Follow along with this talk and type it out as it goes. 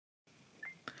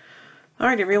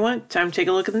Alright everyone, time to take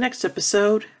a look at the next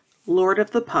episode, Lord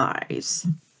of the Pies.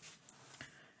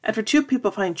 After two people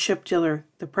find Chip Diller,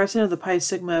 the president of the Pi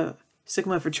Sigma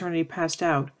fraternity, passed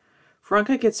out,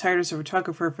 Veronica gets hired as a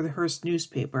photographer for the Hearst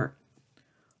newspaper.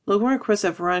 Logan requests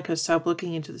that Veronica stop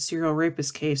looking into the serial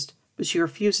rapist case, but she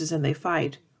refuses and they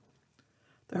fight.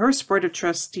 The Hearst Board of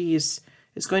Trustees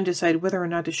is going to decide whether or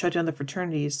not to shut down the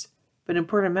fraternities, but an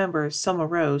important member, Selma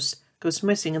Rose, goes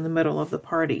missing in the middle of the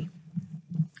party.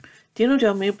 Dean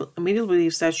O'Dell immediately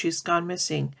believes that she's gone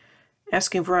missing,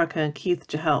 asking Veronica and Keith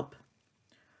to help.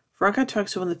 Veronica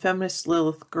talks to one of the feminist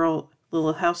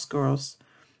Lilith House girls,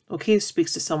 while Keith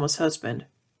speaks to Selma's husband.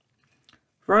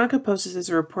 Veronica poses as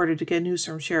a reporter to get news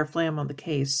from Sheriff Lamb on the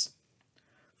case.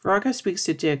 Veronica speaks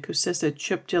to Dick, who says that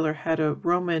Chip Diller had a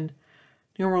Roman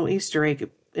numeral Easter egg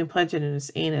implanted in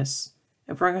his anus,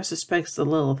 and Veronica suspects the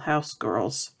Lilith House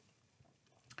girls.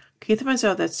 Keith finds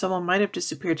out that someone might have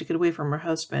disappeared to get away from her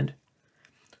husband.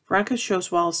 Veronica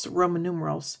shows Wallace the Roman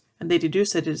numerals, and they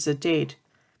deduce that it is a date,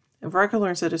 and Veronica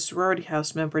learns that a sorority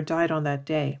house member died on that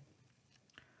day.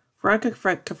 Veronica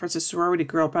confronts a sorority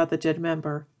girl about the dead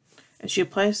member, and she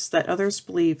implies that others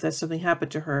believe that something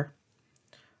happened to her.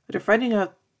 After finding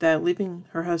out that leaving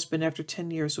her husband after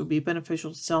 10 years would be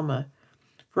beneficial to Selma,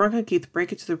 Veronica and Keith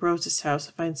break into the Roses' house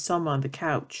and find Selma on the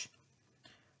couch.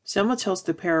 Selma tells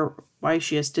the pair why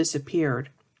she has disappeared.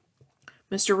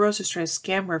 Mr. Rose is trying to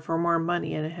scam her for more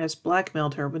money and has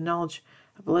blackmailed her with knowledge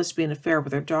of a lesbian affair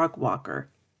with her dog walker.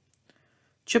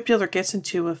 Chip Diller gets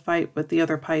into a fight with the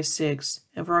other Pi Sigs,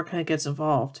 and Veronica gets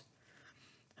involved.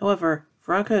 However,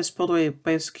 Veronica is pulled away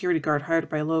by a security guard hired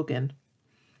by Logan.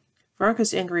 Veronica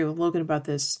is angry with Logan about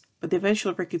this, but they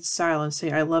eventually reconcile and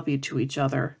say "I love you" to each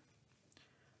other.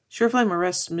 Sheriff Lamb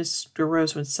arrests Mr.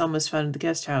 Rose when Selma is found in the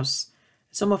guest house,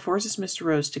 and Selma forces Mr.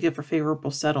 Rose to give a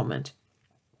favorable settlement.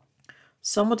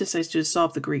 Selma decides to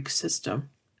dissolve the Greek system.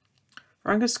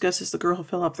 Veronica discusses the girl who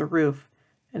fell off the roof,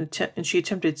 and she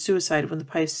attempted suicide when the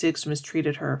Pi Sigs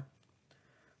mistreated her.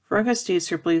 Veronica states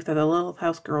her belief that the Little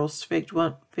House girls faked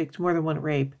more than one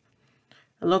rape,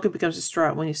 and Logan becomes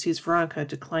distraught when he sees Veronica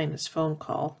decline his phone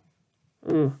call.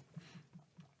 Ooh.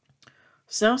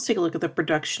 So now let's take a look at the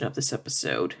production of this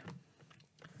episode.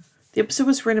 The episode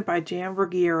was written by Dan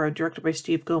Ruggiero, directed by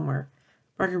Steve Gomer,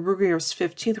 marking Ruggiero's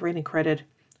 15th writing credit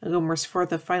and Gomer's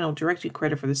 4th and final directing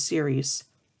credit for the series.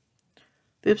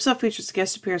 The episode features a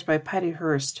guest appearance by Patty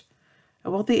Hearst,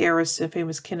 a wealthy heiress and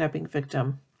famous kidnapping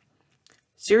victim.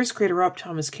 Series creator Rob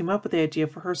Thomas came up with the idea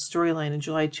for Hearst's storyline in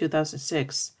July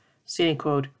 2006, stating,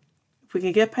 quote, "If we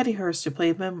can get Patty Hearst to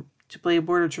play a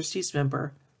Board of Trustees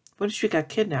member, what if she got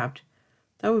kidnapped?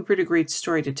 That would be a pretty great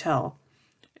story to tell.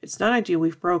 It's not an idea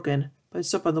we've broken, but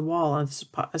it's up on the wall as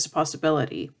a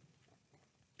possibility."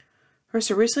 Hearst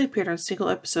recently appeared on single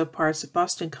episode parts of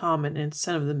Boston Common and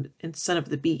Son of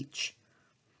the Beach.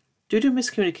 Due to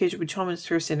miscommunication between Thomas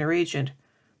Hearst and her agent,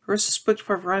 Hearst was booked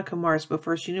for Veronica Mars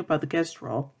before she knew about the guest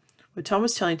role, with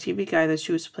Thomas telling TV Guide that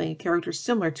she was playing a character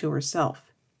similar to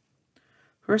herself.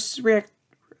 Hearst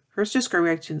described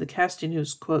reacting to the casting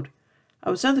news, quote, "I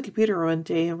was on the computer one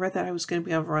day and read that I was going to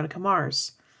be on Veronica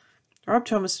Mars." Rob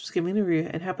Thomas was giving an interview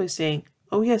and happily saying,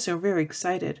 "Oh yes, I'm very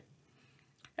excited."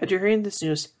 After hearing this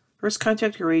news, Hearst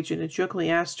contacted her agent and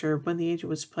jokingly asked her when the agent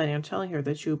was planning on telling her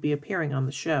that she would be appearing on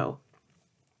the show.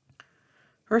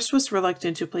 Hearst was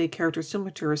reluctant to play a character similar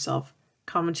to herself,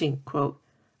 commenting, quote,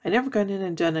 "I never gone in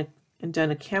and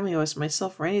done a cameo as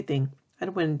myself or anything. I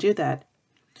wouldn't do that."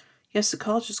 Yes, the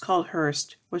college was called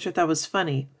Hearst, which I thought was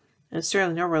funny, and it's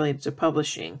certainly not related to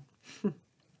publishing.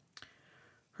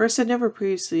 Hearst had never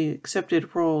previously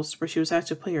accepted roles where she was asked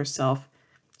to play herself,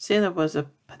 saying that it was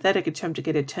a pathetic attempt to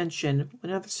get attention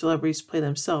when other celebrities play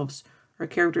themselves or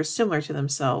characters similar to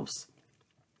themselves.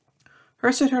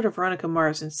 Hearst had heard of Veronica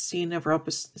Mars and seen several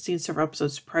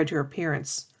episodes prior to her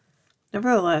appearance.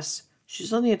 Nevertheless,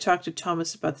 she's only had talked to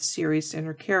Thomas about the series and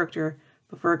her character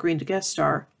before agreeing to guest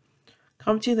star,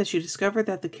 commenting that she discovered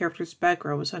that the character's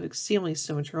background was not extremely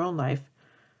similar to her own life,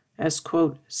 as,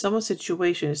 quote, "Someone's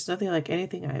situation is nothing like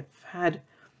anything I've had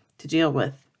to deal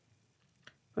with."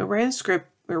 When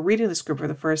reading the script for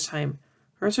the first time,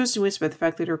 Hearst was amused by the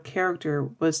fact that her character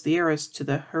was the heiress to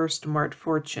the Hearst Mart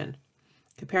fortune,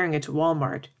 comparing it to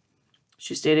Walmart.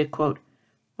 She stated, quote,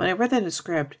 "When I read that in the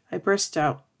script, I burst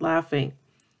out laughing.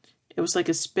 It was like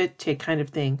a spit take kind of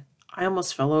thing. I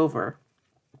almost fell over."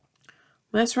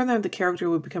 When asked whether the character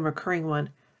would become a recurring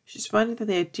one, she responded that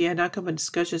the idea had not come in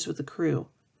discussions with the crew.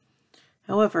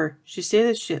 However, she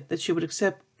stated that she would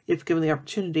accept if given the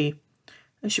opportunity,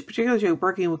 and she particularly enjoyed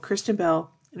working with Kristen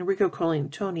Bell, Enrico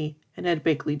Colantoni, and Ed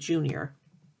Begley Jr.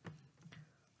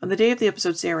 On the day of the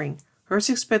episode's airing, Hers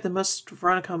expect that most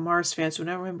Veronica Mars fans would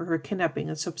not remember her kidnapping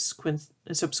and subsequent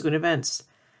events,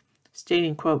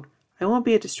 stating, quote, "I won't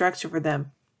be a distraction for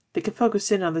them. They can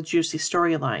focus in on the juicy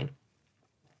storyline."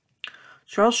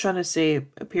 Charles Shaughnessy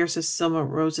appears as Selma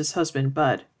Rose's husband,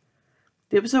 Bud.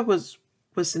 The episode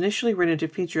was initially written to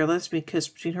feature a lesbian kiss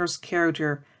between her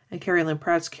character and Carrie Lynn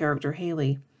Pratt's character,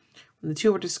 Haley, when the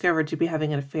two were discovered to be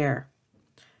having an affair.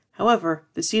 However,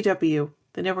 the CW,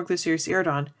 the network the series aired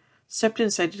on, stepped in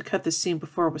and decided to cut the scene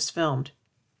before it was filmed.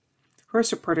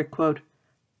 Hearst reported, quote,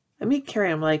 "I meet Carrie,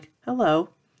 I'm like, hello.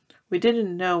 We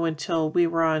didn't know until we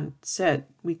were on set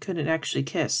we couldn't actually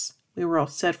kiss. We were all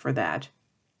set for that."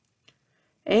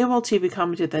 AOL TV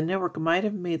commented that network might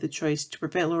have made the choice to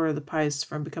prevent Lord of the Pies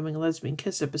from becoming a lesbian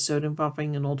kiss episode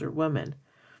involving an older woman.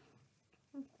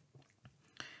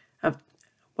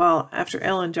 While after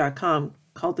Ellen.com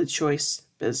called the choice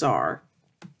bizarre.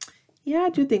 Yeah, I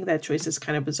do think that choice is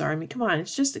kind of bizarre. I mean, come on,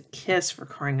 it's just a kiss, for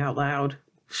crying out loud.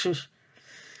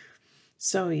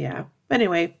 So, yeah.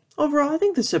 Anyway, overall, I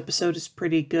think this episode is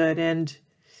pretty good, and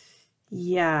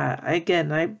yeah,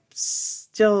 again, I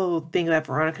still think that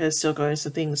Veronica is still going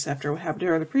some things after what happened to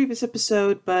her in the previous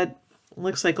episode, but it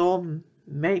looks like all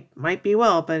might be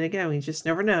well, but again, we just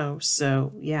never know,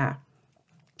 so yeah.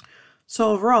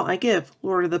 So overall, I give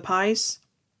Lord of the Pies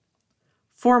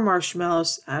 4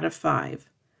 marshmallows out of 5.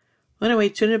 Anyway,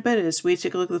 tune in a bit as we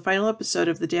take a look at the final episode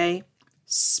of the day,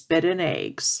 Spit and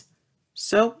Eggs.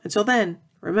 So, until then,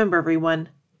 remember everyone,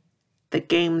 the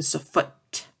game's afoot.